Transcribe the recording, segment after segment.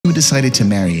who decided to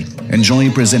marry, and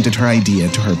Joy presented her idea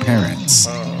to her parents,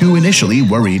 who initially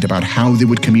worried about how they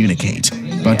would communicate,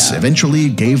 but eventually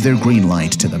gave their green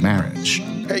light to the marriage.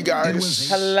 Hey guys.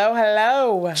 Hello,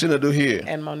 hello. Chinadu here.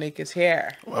 And Monique is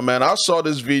here. Well, man, I saw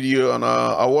this video and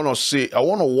I want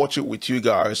to watch it with you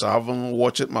guys. I haven't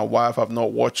watched it. My wife have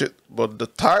not watched it, but the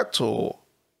title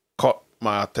caught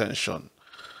my attention.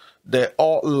 They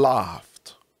all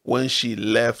laughed when she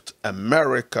left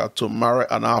America to marry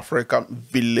an African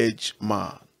village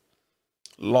man.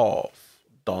 Love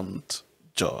don't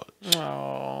judge.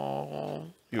 Oh,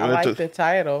 I like the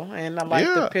title and I like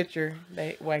the picture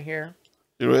right here.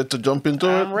 You ready to jump into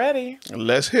it? I'm ready.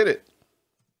 Let's hit it.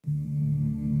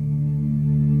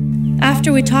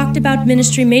 After we talked about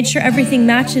ministry, made sure everything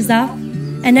matches up,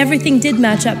 and everything did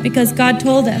match up because God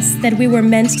told us that we were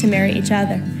meant to marry each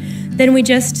other. Then we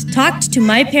just talked to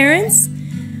my parents,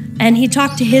 and he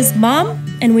talked to his mom,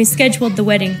 and we scheduled the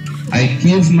wedding. I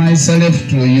give myself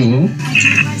to you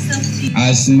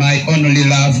as my only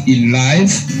love in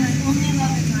life,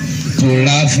 to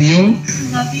love you,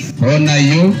 honor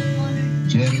you.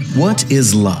 What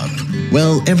is love?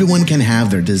 Well, everyone can have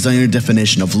their desired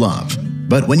definition of love.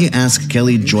 But when you ask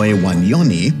Kelly Joy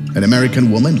Wanyoni, an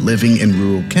American woman living in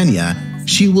rural Kenya,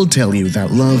 she will tell you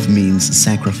that love means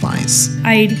sacrifice.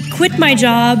 I quit my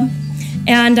job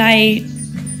and I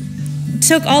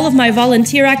took all of my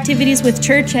volunteer activities with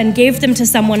church and gave them to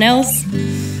someone else.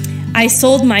 I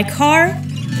sold my car.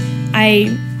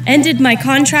 I ended my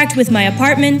contract with my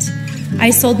apartment.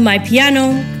 I sold my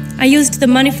piano. I used the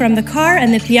money from the car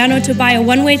and the piano to buy a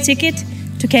one-way ticket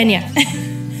to Kenya.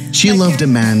 She loved a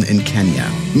man in Kenya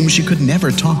whom she could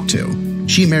never talk to.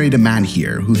 She married a man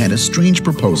here who had a strange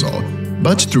proposal.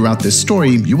 But throughout this story,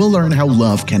 you will learn how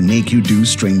love can make you do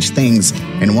strange things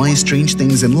and why strange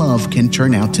things in love can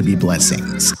turn out to be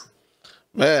blessings.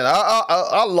 Man,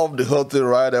 I love the whole thing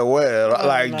right away.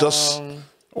 Like, just,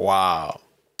 wow.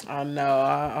 I know.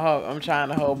 I'm trying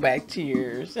to hold back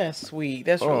tears. That's sweet.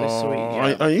 That's really sweet.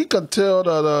 Yeah. And you can tell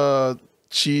that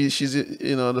she's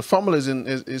the family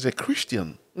is a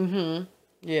Christian. Mm-hmm.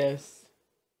 Yes.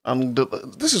 And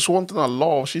this is one thing I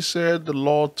love. She said the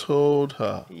Lord told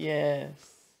her. Yes.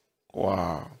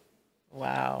 Wow.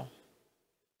 Wow.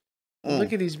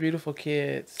 Look at these beautiful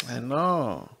kids. I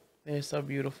know. They're so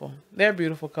beautiful. They're a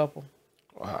beautiful couple.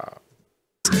 Wow.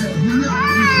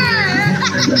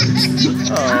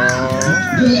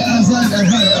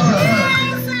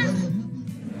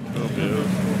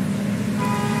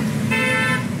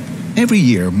 Every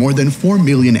year, more than 4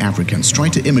 million Africans try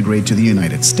to immigrate to the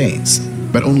United States,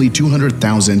 but only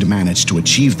 200,000 manage to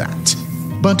achieve that.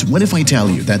 But what if I tell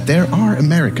you that there are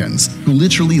Americans who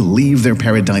literally leave their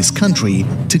paradise country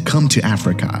to come to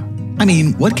Africa? I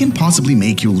mean, what can possibly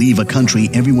make you leave a country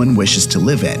everyone wishes to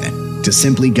live in, to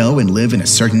simply go and live in a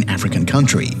certain African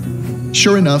country?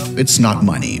 Sure enough, it's not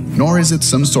money, nor is it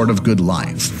some sort of good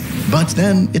life. But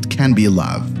then it can be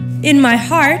love. In my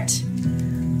heart,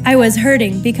 I was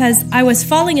hurting because I was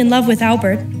falling in love with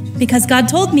Albert because God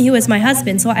told me he was my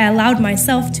husband, so I allowed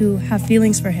myself to have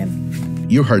feelings for him.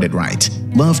 You heard it right.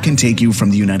 Love can take you from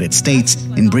the United States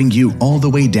and bring you all the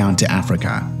way down to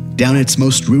Africa, down its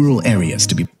most rural areas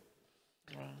to be.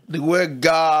 The way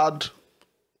God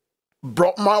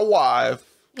brought my wife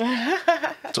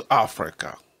to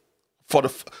Africa.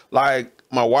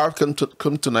 My wife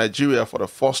come to Nigeria for the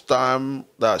first time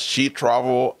that she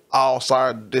traveled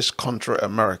outside this country,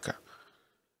 America.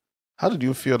 How did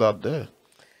you feel that day?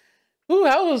 Ooh,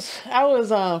 I was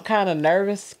kind of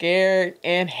nervous, scared,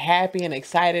 and happy and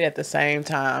excited at the same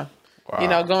time. Wow. You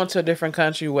know, going to a different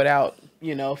country without,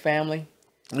 family.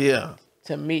 Yeah.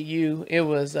 To meet you, it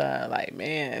was like,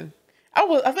 man,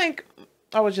 I think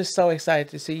I was just so excited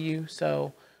to see you.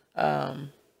 So,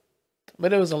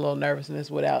 but it was a little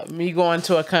nervousness without me going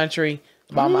to a country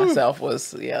by myself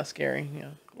was, scary.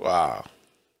 Yeah. Wow.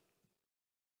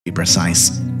 Be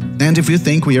precise. And if you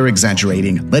think we are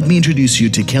exaggerating, let me introduce you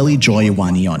to Kelly Joy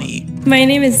Wanyoni. My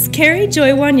name is Carrie Joy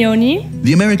Wanyoni.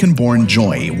 The American-born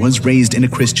Joy was raised in a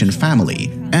Christian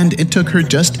family, and it took her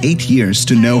just 8 years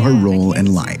to know her role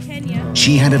in life.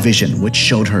 She had a vision which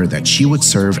showed her that she would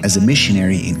serve as a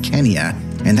missionary in Kenya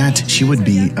and that she would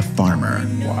be a farmer.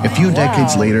 Wow. A few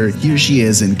decades later, here she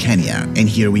is in Kenya, and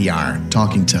here we are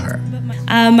talking to her.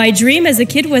 My dream as a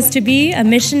kid was to be a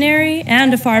missionary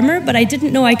and a farmer, but I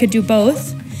didn't know I could do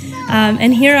both.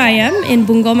 And here I am in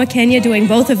Bungoma, Kenya, doing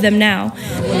both of them now.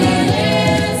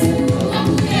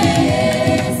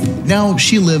 Now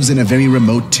she lives in a very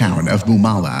remote town of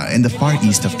Bumala in the far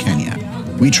east of Kenya.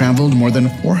 We traveled more than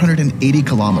 480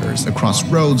 kilometers across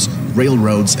roads,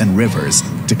 railroads, and rivers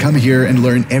to come here and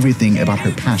learn everything about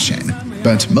her passion,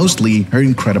 but mostly her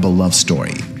incredible love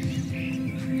story.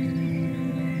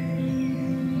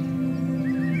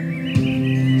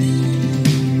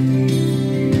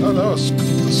 Oh, that was good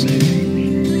to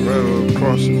see. Railroad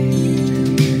crossing.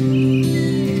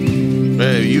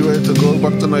 Hey, you ready to go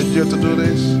back to Nigeria to do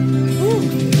this?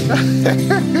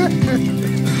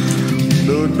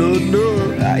 No.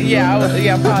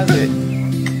 Yeah, pause it.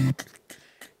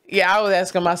 Yeah, I was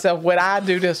asking myself, would I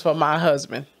do this for my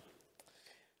husband?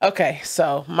 Okay,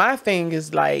 so my thing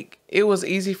is like, it was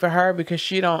easy for her because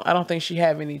I don't think she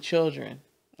have any children.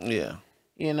 Yeah.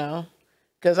 You know?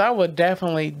 Because I would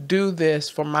definitely do this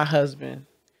for my husband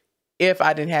if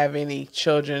I didn't have any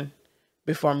children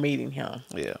before meeting him.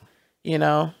 Yeah. You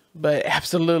know? But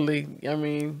absolutely, I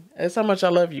mean, that's how much I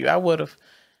love you. I would have.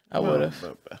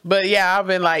 But yeah, I've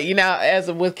been like, as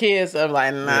with kids, I'm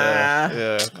like, nah,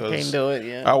 yeah, can't do it.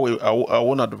 Yeah, I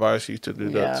wouldn't advise you to do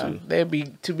that too. They'd be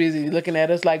too busy looking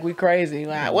at us like we crazy.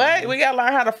 Like, what? We gotta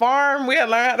learn how to farm. We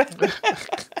gotta learn how to.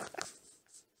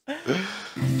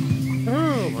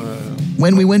 Oh man.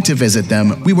 When we went to visit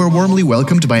them, we were warmly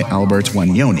welcomed by Albert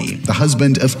Wanyoni, the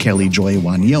husband of Kelly Joy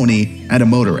Wanyoni, and a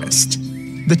motorist.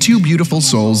 The two beautiful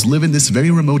souls live in this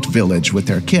very remote village with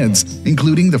their kids,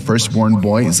 including the firstborn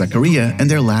boy, Zachariah, and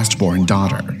their lastborn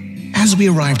daughter. As we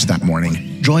arrived that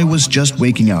morning, Joy was just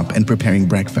waking up and preparing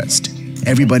breakfast.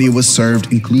 Everybody was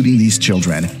served, including these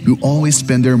children, who always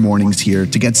spend their mornings here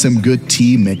to get some good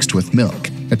tea mixed with milk,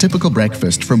 a typical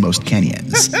breakfast for most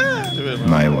Kenyans.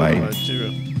 My wife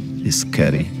is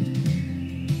Kelly.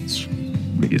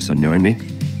 Please anoint me.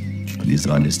 Please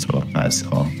understand us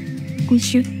all.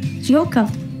 Joka.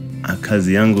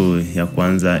 Kazi yangu ya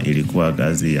kwanza ilikuwa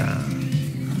kazi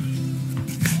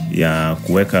ya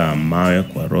kuweka mawe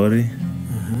kwa lori.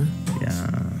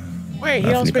 Wait,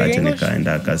 you don't speak English?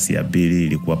 Nikaenda kazi ya pili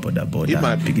ilikuwa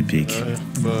bodaboda, pikipiki.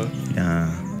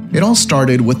 It all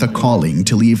started with a calling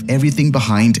to leave everything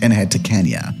behind and head to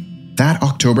Kenya. That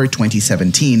October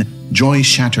 2017, Joy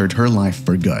shattered her life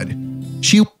for good.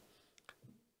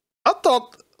 I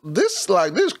thought this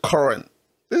current.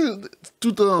 This is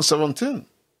 2017.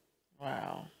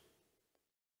 Wow.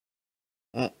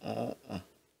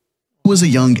 Was a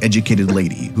young, educated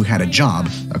lady who had a job,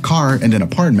 a car, and an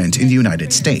apartment in the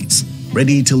United States,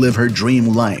 ready to live her dream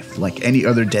life like any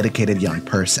other dedicated young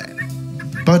person.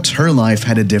 But her life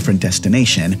had a different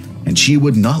destination, and she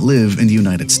would not live in the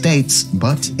United States,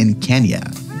 but in Kenya.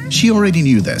 She already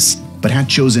knew this, but had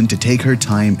chosen to take her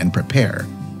time and prepare,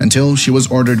 until she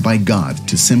was ordered by God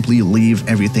to simply leave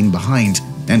everything behind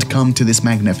and come to this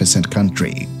magnificent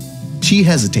country. She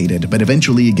hesitated, but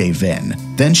eventually gave in.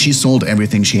 Then she sold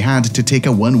everything she had to take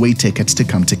a one-way ticket to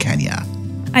come to Kenya.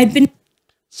 I'd been...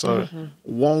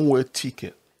 One-way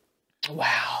ticket.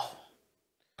 Wow.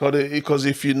 Because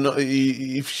if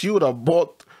she would have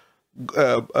bought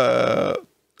a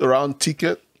round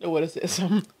ticket. What is this?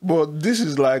 But this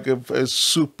is like a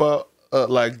super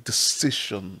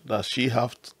decision that she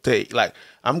have to take. Like,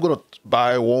 I'm gonna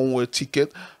buy a one-way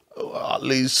ticket. At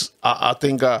least I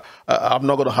think I'm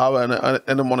not gonna have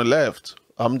any money left.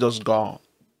 I'm just gone.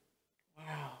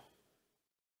 Wow.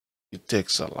 It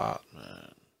takes a lot,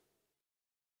 man.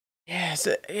 Yes,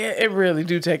 it really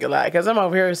do take a lot. Because I'm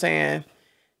over here saying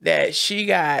that she's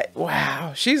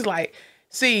like,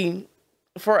 see,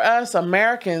 for us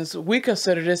Americans, we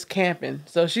consider this camping.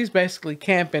 So she's basically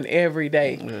camping every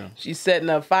day. Yeah. She's setting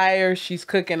up fires. She's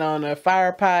cooking on a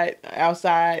fire pot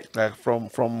outside. Like from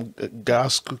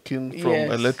gas cooking, from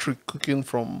electric cooking,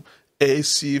 from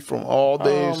AC, from all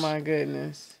days. Oh my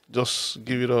goodness. Just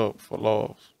give it up for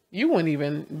love. You wouldn't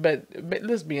even, but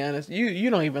let's be honest, you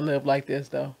don't even live like this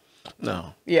though.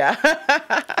 No. Yeah.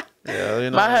 Yeah,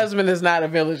 my husband is not a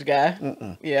village guy.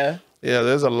 Yeah. Yeah,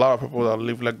 there's a lot of people that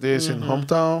live like this in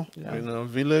hometown,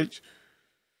 village.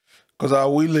 Because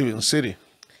we live in city.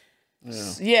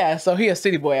 Yeah, so he a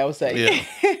city boy, I would say.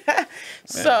 Yeah.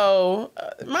 So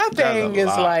my thing is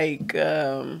like,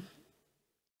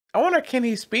 I wonder, can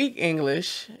he speak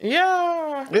English? Yeah.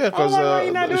 Yeah,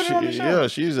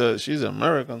 because she's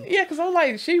American. Yeah, because I'm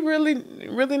like, she really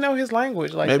know his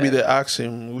language. Like maybe they ask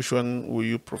him, which one will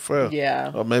you prefer?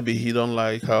 Yeah. Or maybe he don't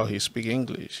like how he speak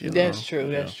English. That's true.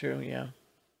 That's true. Yeah.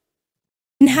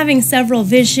 And having several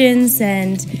visions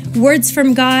and words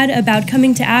from God about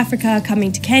coming to Africa,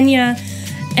 coming to Kenya.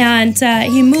 And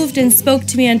he moved and spoke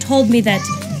to me and told me that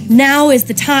now is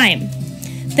the time.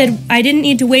 That I didn't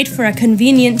need to wait for a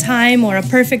convenient time or a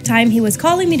perfect time. He was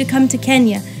calling me to come to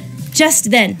Kenya just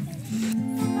then.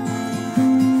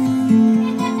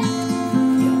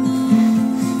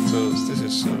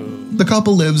 The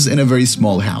couple lives in a very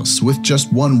small house with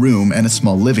just one room and a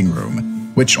small living room.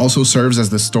 which also serves as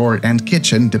the store and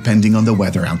kitchen depending on the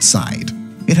weather outside.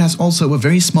 It has also a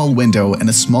very small window and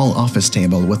a small office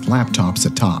table with laptops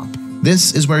atop.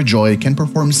 This is where Joy can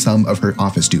perform some of her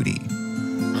office duty.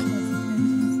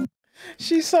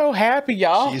 She's so happy,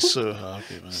 y'all. She's so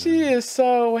happy, man. She is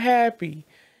so happy.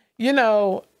 You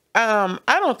know, I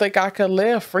don't think I could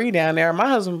live free down there. My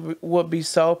husband would be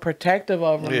so protective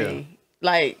over me.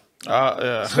 Like,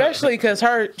 especially because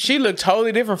she looked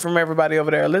totally different from everybody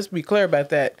over there. Let's be clear about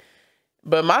that.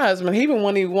 But my husband, he even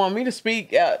wouldn't even want me to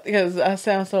speak because I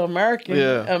sound so American.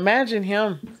 Yeah. Imagine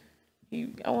him.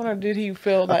 I wonder, did he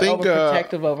feel like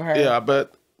overprotective over her? Yeah,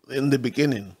 but in the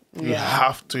beginning, you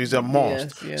have to. It's a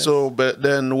must. Yes. So, but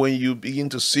then when you begin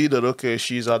to see that, okay,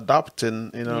 she's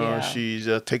adapting, she's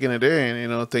taking it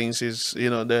in, things is,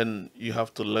 then you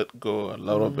have to let go a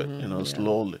little bit,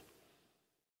 slowly.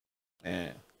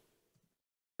 Yeah.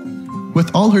 With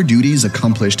all her duties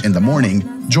accomplished in the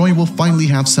morning, Joy will finally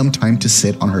have some time to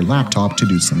sit on her laptop to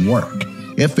do some work,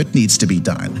 if it needs to be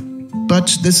done.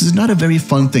 But this is not a very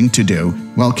fun thing to do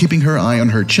while keeping her eye on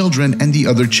her children and the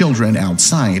other children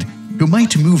outside, who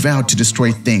might move out to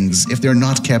destroy things if they're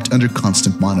not kept under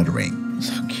constant monitoring.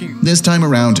 So cute. This time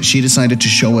around, she decided to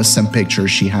show us some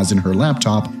pictures she has in her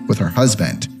laptop with her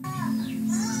husband.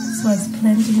 This was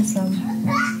planting some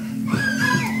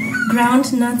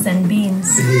ground nuts and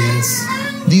beans. Yes.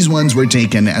 These ones were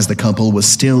taken as the couple was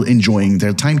still enjoying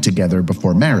their time together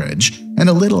before marriage and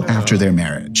a little after their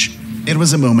marriage. It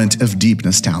was a moment of deep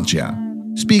nostalgia.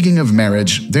 Speaking of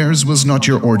marriage, theirs was not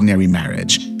your ordinary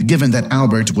marriage, given that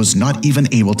Albert was not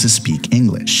even able to speak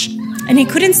English. And he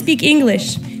couldn't speak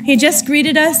English. He just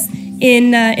greeted us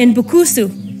in Bukusu.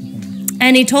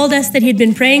 And he told us that he'd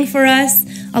been praying for us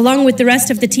along with the rest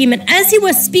of the team. And as he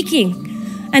was speaking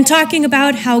and talking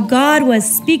about how God was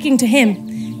speaking to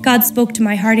him, God spoke to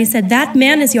my heart. He said, that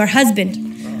man is your husband.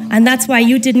 And that's why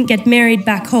you didn't get married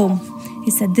back home.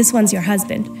 He said, this one's your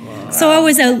husband. So I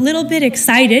was a little bit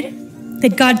excited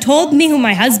that God told me who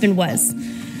my husband was.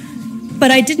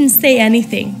 But I didn't say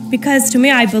anything because to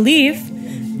me, I believe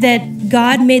that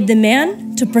God made the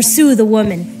man to pursue the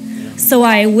woman. So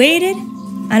I waited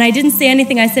and I didn't say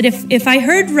anything. I said, if I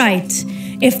heard right,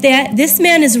 if this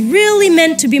man is really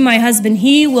meant to be my husband,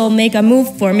 he will make a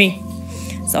move for me.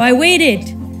 So I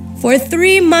waited. For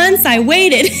 3 months, I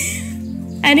waited.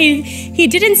 And he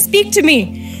didn't speak to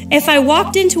me. If I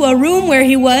walked into a room where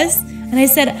he was, and I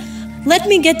said, let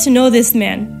me get to know this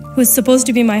man who's supposed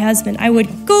to be my husband, I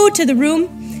would go to the room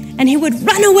and he would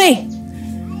run away.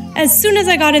 As soon as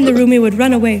I got in the room, he would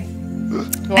run away.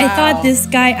 Wow. I thought, this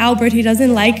guy, Albert, he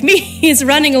doesn't like me. He's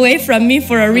running away from me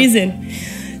for a reason.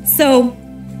 So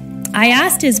I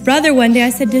asked his brother one day,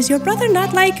 I said, does your brother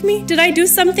not like me? Did I do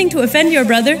something to offend your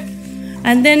brother?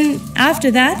 And then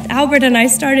after that, Albert and I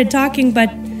started talking, but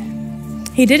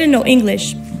he didn't know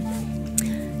English.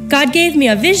 God gave me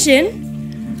a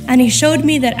vision, and he showed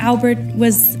me that Albert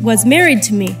was married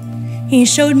to me. He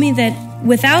showed me that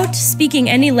without speaking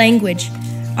any language,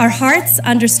 our hearts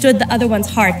understood the other one's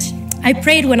heart. I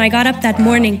prayed when I got up that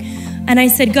morning, and I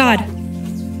said, God,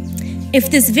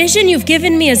 if this vision you've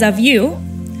given me is of you,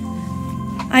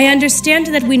 I understand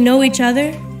that we know each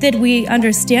other, that we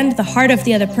understand the heart of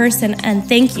the other person, and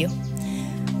thank you.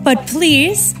 But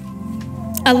please,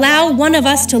 allow one of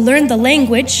us to learn the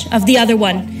language of the other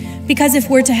one. Because if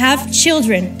we're to have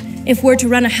children, if we're to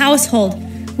run a household,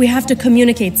 we have to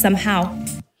communicate somehow.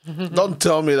 Don't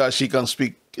tell me that she can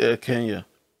speak Kenya.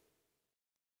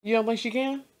 You don't think she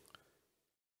can?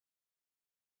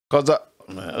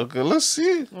 Okay, let's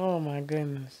see. Oh my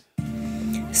goodness.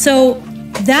 So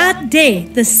that day,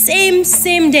 the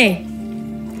same day,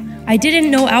 I didn't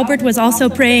know Albert was also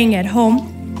praying at home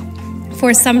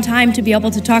for some time to be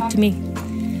able to talk to me.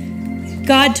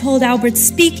 God told Albert,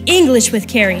 speak English with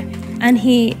Carrie. And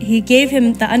he gave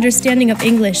him the understanding of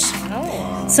English.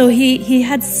 Oh. So he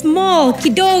had small,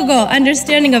 kidogo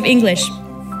understanding of English.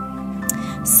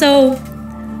 So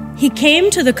he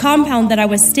came to the compound that I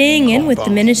was staying in with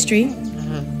the ministry.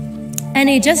 And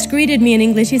he just greeted me in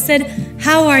English. He said,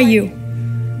 how are you?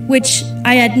 Which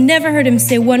I had never heard him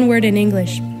say one word in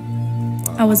English.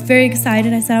 I was very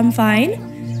excited. I said, I'm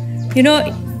fine. You know,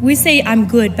 we say I'm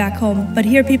good back home, but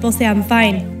here people say I'm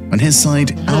fine. On his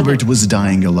side, Albert was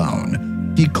dying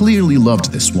alone. He clearly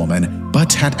loved this woman,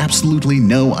 but had absolutely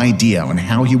no idea on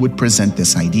how he would present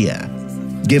this idea,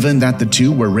 given that the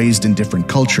two were raised in different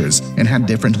cultures and had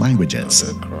different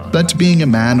languages. But being a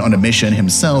man on a mission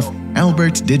himself,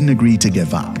 Albert didn't agree to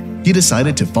give up. He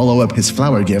decided to follow up his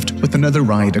flower gift with another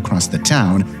ride across the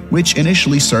town, which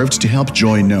initially served to help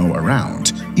Joy know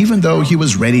around, even though he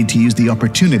was ready to use the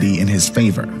opportunity in his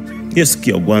favor. Hiyo siku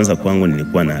ya kwanza kwangu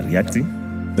nilikuwa na react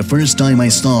The first time I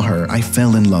saw her, I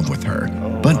fell in love with her,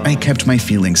 but I kept my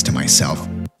feelings to myself.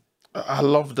 I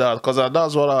love that because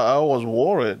that's what I was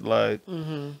worried. Like,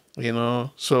 you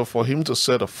know, so for him to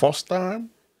say the first time,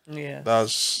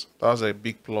 Yes. that's a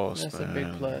big plus. That's man. a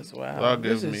big plus. Wow. That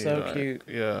This gives is me, so like, cute.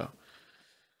 Yeah.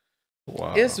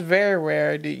 Wow. It's very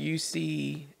rare that you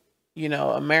see, you know,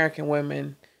 American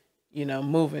women, you know,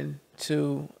 moving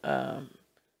to,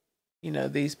 you know,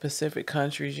 these Pacific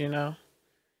countries, you know.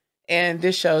 And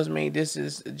this shows me this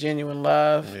is genuine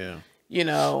love. Yeah. You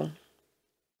know,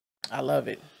 I love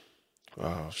it.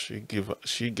 Wow. She gave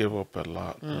up a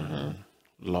lot. Man.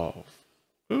 Love.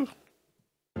 Ooh.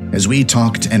 As we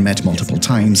talked and met multiple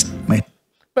times,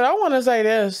 But I want to say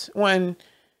this: when,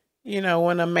 you know,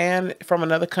 when a man from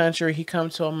another country he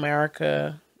comes to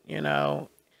America, you know,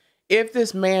 if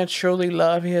this man truly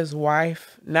loved his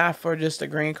wife, not for just a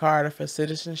green card or for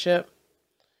citizenship,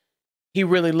 he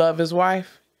really loved his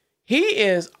wife. He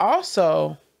is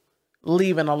also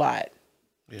leaving a lot.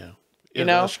 Yeah. You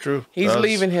know, that's true. He's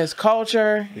leaving his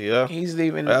culture. Yeah. He's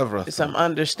leaving everything. some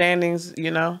understandings.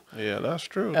 You know. Yeah, that's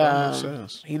true. That makes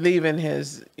sense. He leaving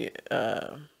his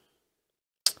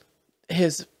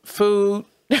food.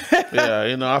 Yeah,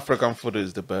 you know, African food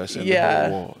is the best in the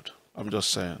whole world. I'm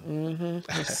just saying.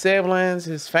 His siblings,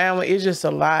 his family. It's just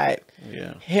a lot.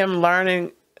 Yeah. Him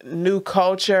learning new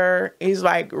culture. He's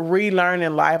like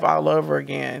relearning life all over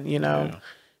again. You know. Yeah.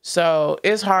 So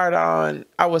it's hard on,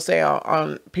 I would say,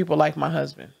 on people like my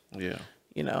husband. Yeah.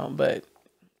 You know, but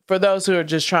for those who are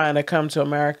just trying to come to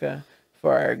America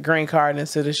for a green card and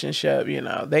citizenship, you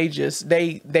know, they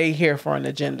here for an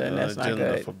agenda, and that's not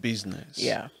good. For business.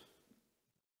 Yeah.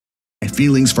 my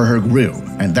feelings for her grew,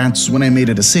 and that's when I made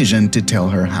a decision to tell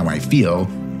her how I feel,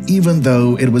 even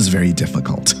though it was very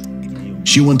difficult.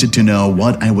 She wanted to know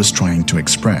what I was trying to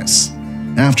express.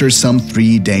 After some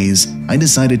 3 days, I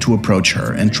decided to approach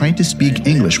her and try to speak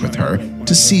English with her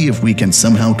to see if we can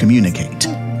somehow communicate.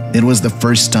 It was the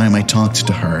first time I talked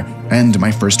to her, and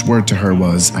my first word to her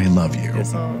was, "I love you."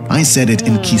 I said it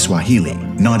in Kiswahili,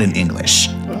 not in English.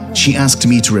 She asked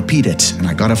me to repeat it, and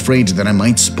I got afraid that I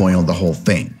might spoil the whole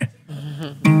thing.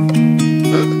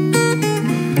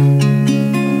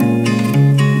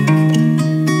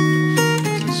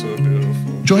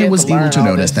 Joy was able to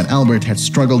notice that Albert had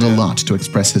struggled a lot to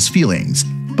express his feelings,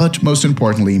 but most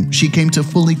importantly, she came to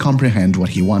fully comprehend what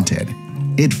he wanted.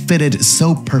 It fitted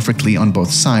so perfectly on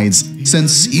both sides,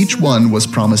 since each one was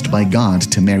promised by God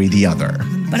to marry the other.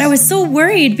 But I was so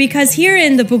worried because here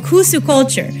in the Bukusu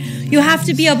culture, you have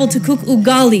to be able to cook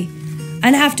ugali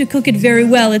and have to cook it very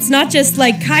well. It's not just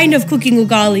like kind of cooking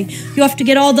ugali. You have to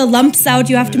get all the lumps out.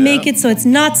 You have to make it so it's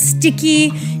not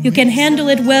sticky. You can handle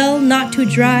it well, not too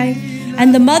dry.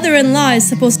 And the mother-in-law is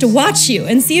supposed to watch you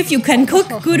and see if you can cook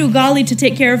good ugali to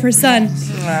take care of her son.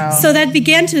 Wow. So that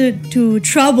began to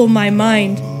trouble my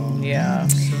mind. Yeah.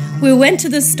 We went to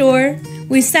the store.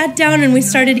 We sat down and we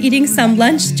started eating some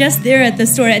lunch just there at the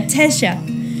store at Tesha.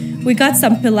 We got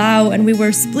some pilau and we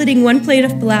were splitting one plate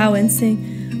of pilau and saying,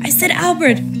 I said,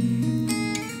 Albert,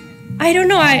 I don't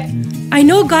know. I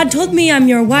know God told me I'm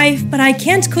your wife, but I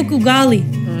can't cook ugali.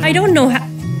 I don't know how.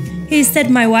 He said,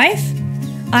 my wife,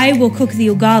 I will cook the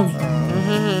ugali.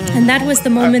 And that was the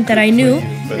moment that I knew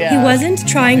he wasn't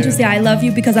trying to say I love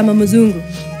you because I'm a Mzungu.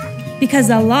 Because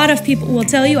a lot of people will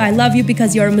tell you I love you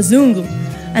because you're a Mzungu.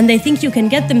 And they think you can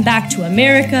get them back to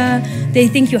America. They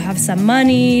think you have some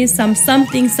money,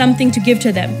 something to give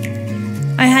to them.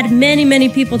 I had many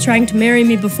people trying to marry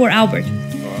me before Albert.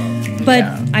 But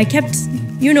I kept,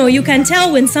 you can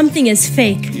tell when something is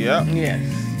fake. Yeah. Yeah.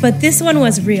 But this one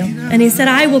was real. And he said,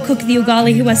 I will cook the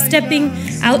ugali. He was stepping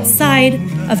outside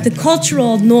of the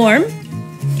cultural norm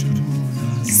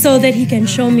so that he can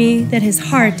show me that his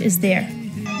heart is there.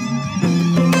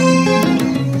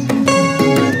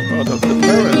 The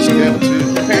parents came too.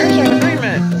 The parents are in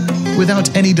agreement.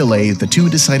 Without any delay, the two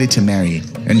decided to marry,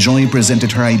 and Joy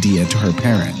presented her idea to her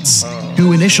parents,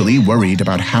 who initially worried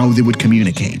about how they would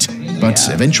communicate, but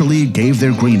eventually gave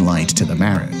their green light to the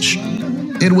marriage.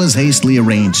 It was hastily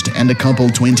arranged, and a couple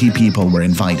 20 people were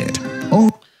invited.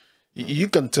 Oh, You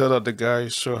can tell that the guy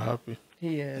is so happy.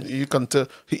 He is. You can tell,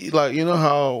 like, you know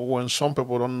how when some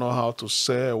people don't know how to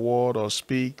say a word or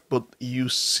speak, but you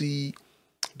see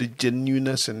the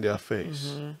genuineness in their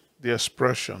face, the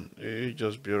expression. It's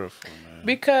just beautiful, man.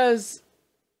 Because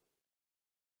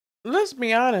let's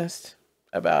be honest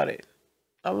about it.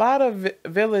 A lot of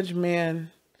village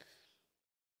men,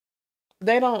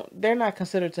 they're not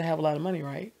considered to have a lot of money,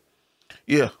 right?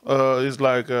 Yeah, it's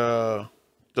like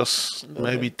just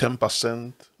maybe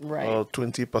 10% or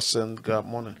 20% got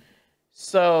money.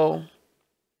 So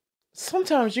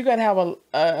sometimes you got to have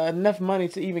enough money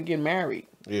to even get married.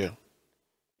 Yeah.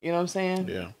 You know what I'm saying?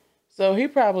 Yeah. So he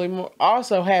probably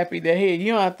also happy that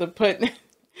you don't have to put,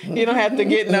 you don't have to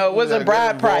get what's a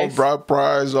bride price. Bride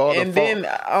price, all and then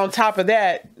on top of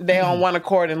that, they on one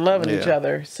accord and loving each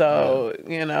other. So,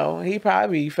 he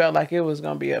probably felt like it was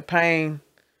going to be a pain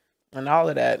and all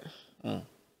of that.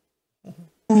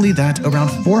 Only that, around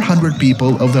 400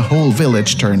 people of the whole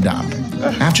village turned up.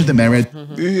 After the marriage...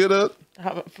 Do you hear that?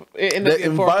 They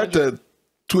invited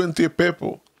 20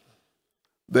 people.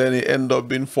 Then it ended up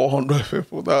being 400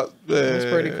 people. That's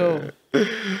pretty cool.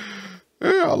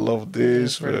 Yeah, I love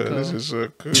this, man. Cool. This is so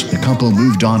cool. The couple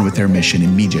moved on with their mission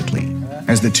immediately,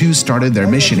 as the two started their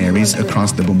missionaries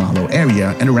across the Bumalo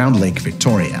area and around Lake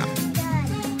Victoria.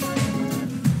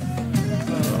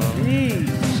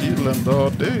 She learned all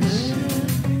this.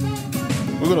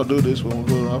 We're going to do this when we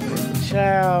go to Africa.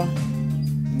 Child.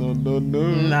 No.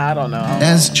 Nah, I don't know.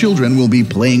 As children will be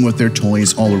playing with their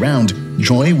toys all around,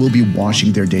 Joy will be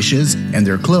washing their dishes and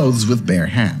their clothes with bare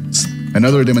hands.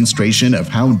 Another demonstration of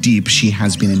how deep she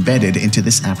has been embedded into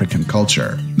this African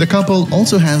culture. The couple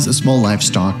also has a small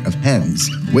livestock of hens,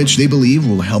 which they believe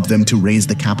will help them to raise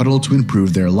the capital to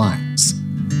improve their lives.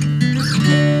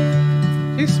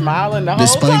 She's smiling the whole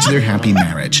Despite time. their happy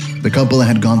marriage, the couple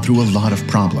had gone through a lot of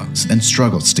problems and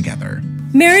struggles together.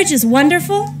 Marriage is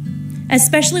wonderful,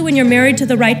 especially when you're married to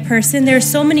the right person. There are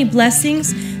so many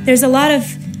blessings. There's a lot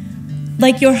of,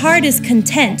 your heart is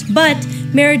content, but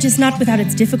marriage is not without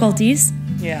its difficulties.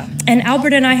 Yeah. And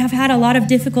Albert and I have had a lot of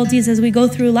difficulties as we go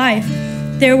through life.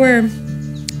 There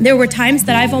were times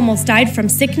that I've almost died from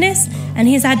sickness, and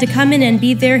he's had to come in and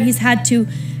be there. He's had to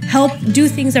help do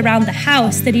things around the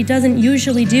house that he doesn't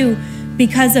usually do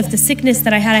because of the sickness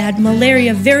that I had. I had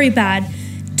malaria very bad,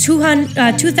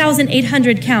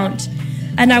 2,800 count,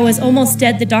 and I was almost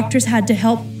dead. The doctors had to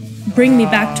help bring me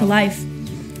back to life.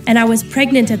 And I was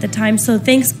pregnant at the time, so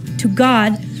thanks to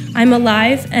God, I'm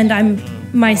alive, and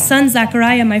my son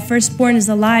Zachariah, my firstborn, is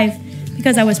alive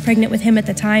because I was pregnant with him at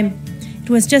the time. It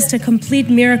was just a complete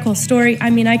miracle story. I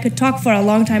mean, I could talk for a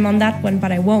long time on that one,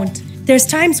 but I won't. There's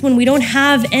times when we don't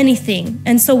have anything,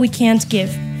 and so we can't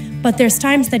give. But there's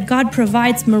times that God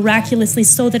provides miraculously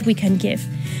so that we can give.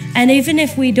 And even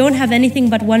if we don't have anything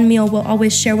but one meal, we'll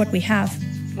always share what we have.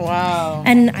 Wow.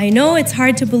 And I know it's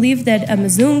hard to believe that a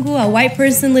Mzungu, a white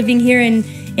person living here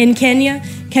in Kenya,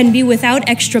 can be without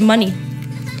extra money.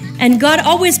 And God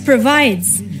always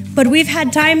provides. But we've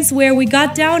had times where we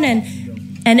got down and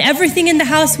everything in the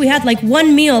house, we had like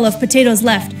one meal of potatoes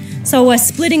left. So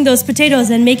splitting those potatoes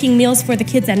and making meals for the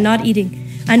kids and not eating.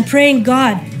 And praying,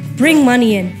 God, bring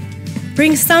money in.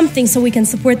 Bring something so we can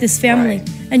support this family. Right.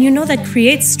 And that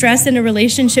creates stress in a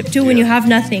relationship too when you have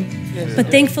nothing. Yes. But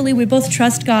thankfully, we both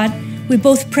trust God. We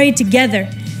both pray together.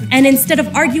 And instead of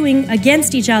arguing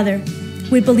against each other,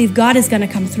 we believe God is going to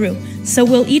come through. So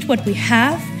we'll eat what we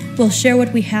have. We'll share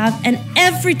what we have. And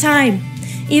every time,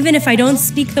 even if I don't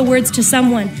speak the words to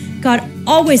someone, God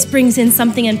always brings in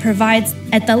something and provides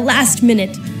at the last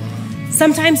minute.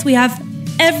 Sometimes we have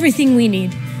everything we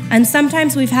need. And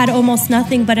sometimes we've had almost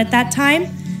nothing. But at that time,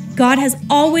 God has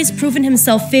always proven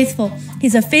himself faithful.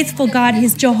 He's a faithful God.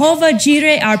 He's Jehovah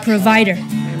Jireh, our provider.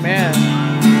 Amen.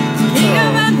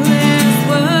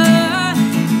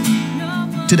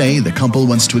 Today, the couple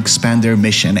wants to expand their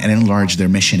mission and enlarge their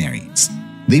missionaries.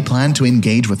 They plan to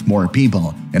engage with more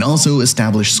people and also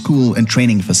establish school and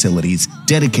training facilities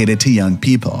dedicated to young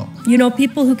people.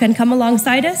 People who can come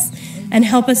alongside us and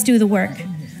help us do the work.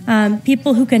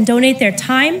 People who can donate their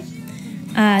time,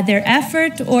 their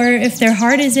effort, or if their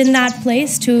heart is in that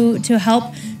place to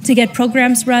help to get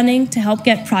programs running, to help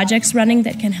get projects running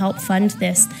that can help fund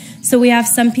this. So we have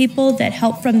some people that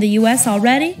help from the U.S.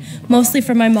 already, mostly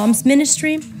from my mom's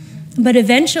ministry. But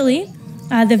eventually,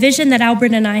 the vision that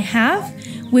Albert and I have,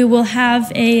 we will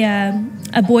have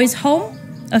a boys' home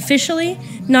officially,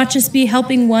 not just be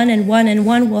helping one and one and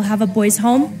one. We'll have a boys'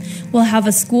 home. We'll have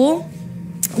a school.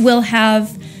 We'll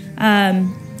have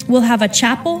a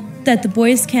chapel that the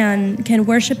boys can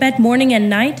worship at morning and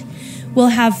night. We'll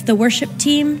have the worship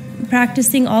team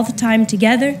practicing all the time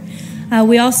together.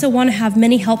 We also want to have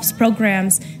many helps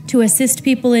programs to assist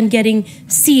people in getting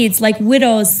seeds, like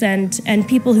widows and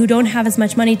people who don't have as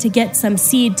much money to get some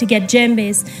seed, to get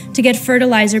djembes, to get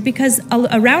fertilizer. Because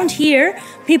around here,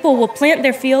 people will plant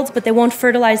their fields, but they won't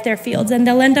fertilize their fields. And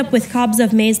they'll end up with cobs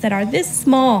of maize that are this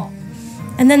small.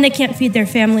 And then they can't feed their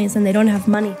families and they don't have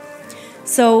money.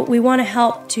 So we want to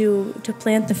help to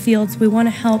plant the fields. We want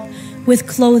to help with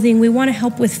clothing. We want to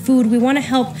help with food. We want to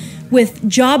help with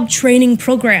job training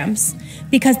programs.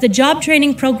 because the job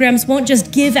training programs won't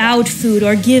just give out food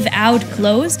or give out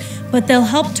clothes, but they'll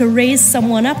help to raise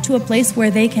someone up to a place where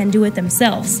they can do it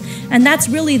themselves. And that's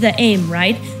really the aim,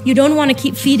 right? You don't want to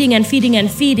keep feeding and feeding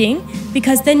and feeding,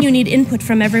 because then you need input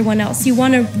from everyone else. You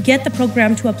want to get the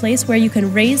program to a place where you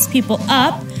can raise people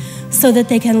up so that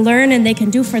they can learn and they can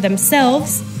do for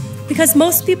themselves. Because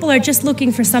most people are just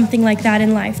looking for something like that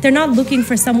in life. They're not looking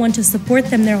for someone to support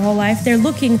them their whole life. They're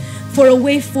looking for a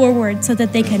way forward so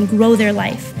that they can grow their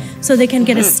life, so they can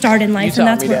get a start in life. And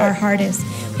that's where our heart is.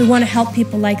 We want to help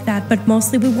people like that, but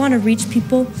mostly we want to reach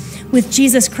people with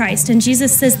Jesus Christ. And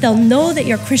Jesus says they'll know that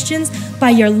you're Christians by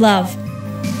your love.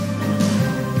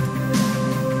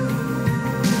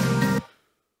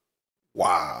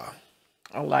 Wow.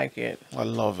 I like it. I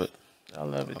love it. I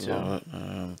love it too. I love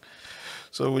it.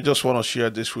 So we just want to share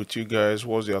this with you guys.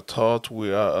 What's your thought?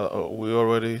 We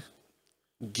already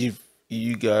give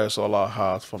you guys all our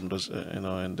heart from this,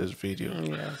 in this video.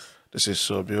 Yes. This is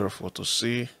so beautiful to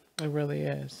see. It really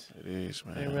is. It is,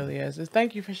 man. It really is.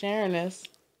 Thank you for sharing this.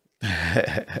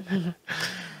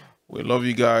 We love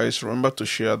you guys. Remember to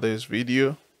share this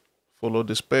video. Follow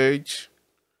this page.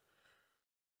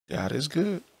 God is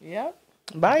good. Yep.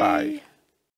 Bye. Bye.